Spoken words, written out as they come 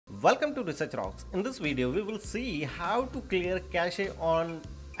Welcome to Research Rocks. In this video, we will see how to clear cache on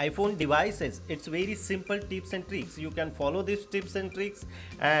iPhone devices. It's very simple tips and tricks. You can follow these tips and tricks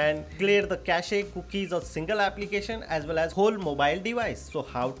and clear the cache cookies of single application as well as whole mobile device. So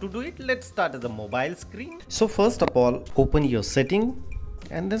how to do it? Let's start at the mobile screen. So first of all, open your setting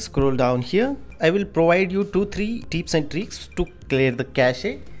and then scroll down here. I will provide you 2-3 tips and tricks to clear the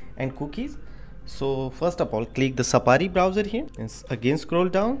cache and cookies. So first of all, click the Safari browser here and again scroll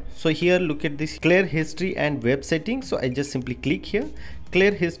down. So here look at this clear history and web settings. So I just simply click here,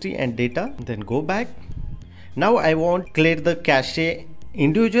 clear history and data, then go back. Now I want clear the cache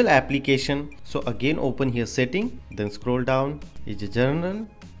individual application. So again open here setting, then scroll down, is a general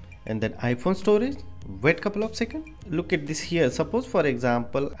and then iPhone storage. Wait couple of seconds. Look at this here. Suppose for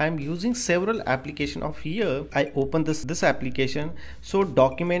example I'm using several application of here. I open this application, so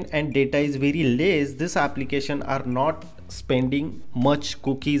document and data is very less. This application are not spending much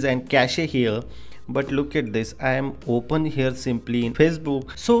cookies and cache here. But look at this, I am open here simply in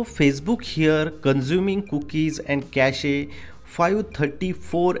Facebook. So Facebook here consuming cookies and cache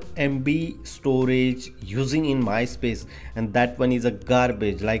 534 MB storage using in MySpace, and that one is a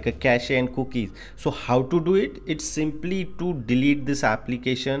garbage like a cache and cookies. So how to do it? It's simply to delete this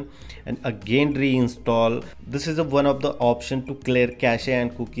application and again reinstall. This is one of the option to clear cache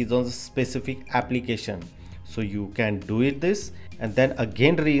and cookies on the specific application. So you can do it this and then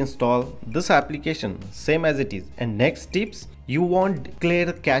again reinstall this application same as it is. And next tips, you want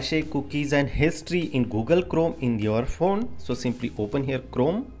clear cache cookies and history in Google Chrome in your phone. So simply open here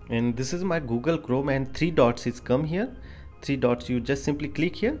Chrome, and this is my Google Chrome and 3 dots is come here. 3 dots, you just simply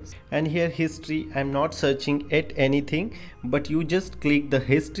click here and here history. I'm not searching at anything, but you just click the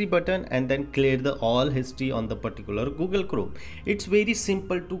history button and then clear the all history on the particular Google Chrome. It's very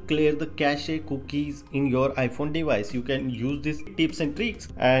simple to clear the cache cookies in your iPhone device. You can use these tips and tricks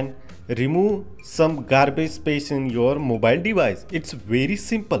and remove some garbage space in your mobile device. It's very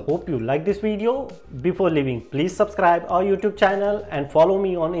simple. Hope you like this video. Before leaving, please subscribe our YouTube channel and follow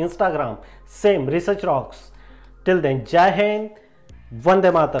me on Instagram, same Research Rocks. Till then, Jai Hind,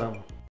 Vande Mataram.